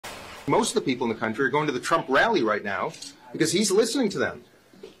Most of the people in the country are going to the Trump rally right now because he's listening to them.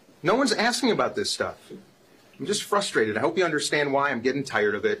 No one's asking about this stuff. I'm just frustrated. I hope you understand why I'm getting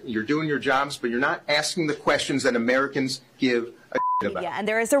tired of it. You're doing your jobs, but you're not asking the questions that Americans give a shit about. Yeah, and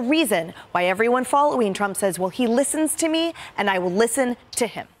there is a reason why everyone following Trump says, well, he listens to me and I will listen to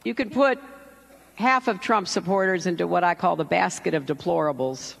him. You could put half of Trump supporters into what I call the basket of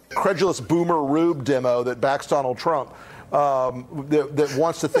deplorables. Credulous boomer Rube demo that backs Donald Trump, that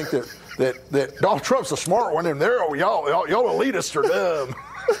wants to think that Donald Trump's the smart one, and y'all elitists are dumb.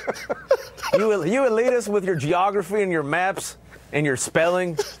 You elitists with your geography and your maps and your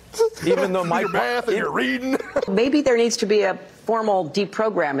spelling, even though your math and your reading. Maybe there needs to be a formal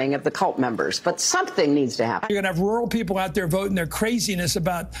deprogramming of the cult members, but something needs to happen. You're going to have rural people out there voting their craziness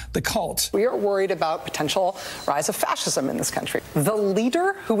about the cult. We are worried about potential rise of fascism in this country. The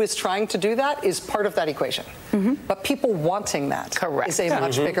leader who is trying to do that is part of that equation. But people wanting that is a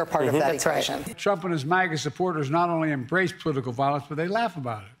much bigger part of that equation. Right. Trump and his MAGA supporters not only embrace political violence, but they laugh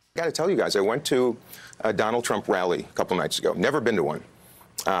about it. I got to tell you guys, I went to a Donald Trump rally a couple nights ago. Never been to one.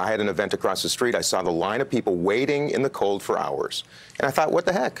 I had an event across the street. I saw the line of people waiting in the cold for hours. And I thought, what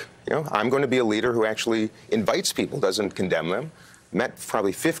the heck? You know, I'm going to be a leader who actually invites people, doesn't condemn them. Met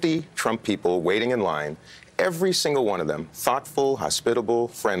probably 50 Trump people waiting in line. Every single one of them, thoughtful, hospitable,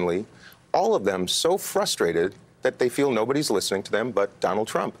 friendly. All of them so frustrated that they feel nobody's listening to them but Donald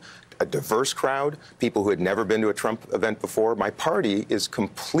Trump. A diverse crowd, people who had never been to a Trump event before. My party is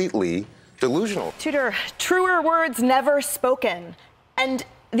completely delusional. Tudor, truer words never spoken. And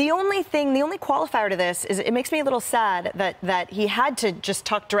the only qualifier to this is it makes me a little sad that he had to just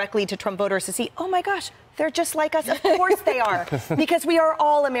talk directly to Trump voters to see, oh my gosh, they're just like us. Of course they are. Because we are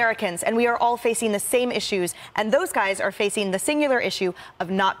all Americans and we are all facing the same issues. And those guys are facing the singular issue of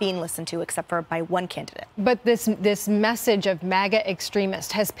not being listened to except for by one candidate. But this message of MAGA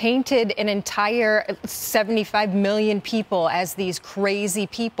extremist has painted an entire 75 million people as these crazy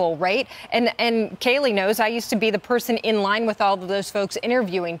people, right? And Kayleigh knows I used to be the person in line with all of those folks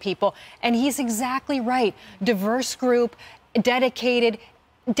interviewing people. And he's exactly right. Diverse group, dedicated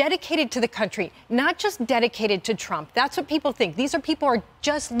to the country, not just dedicated to Trump. That's what people think. These are people who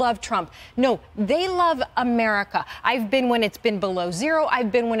just love Trump. No, they love America. I've been when it's been below zero.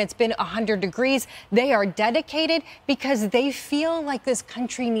 I've been when it's been 100 degrees. They are dedicated because they feel like this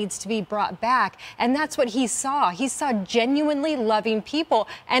country needs to be brought back. And that's what he saw. He saw genuinely loving people.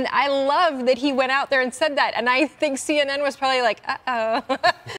 And I love that he went out there and said that. And I think CNN was probably like, uh-oh.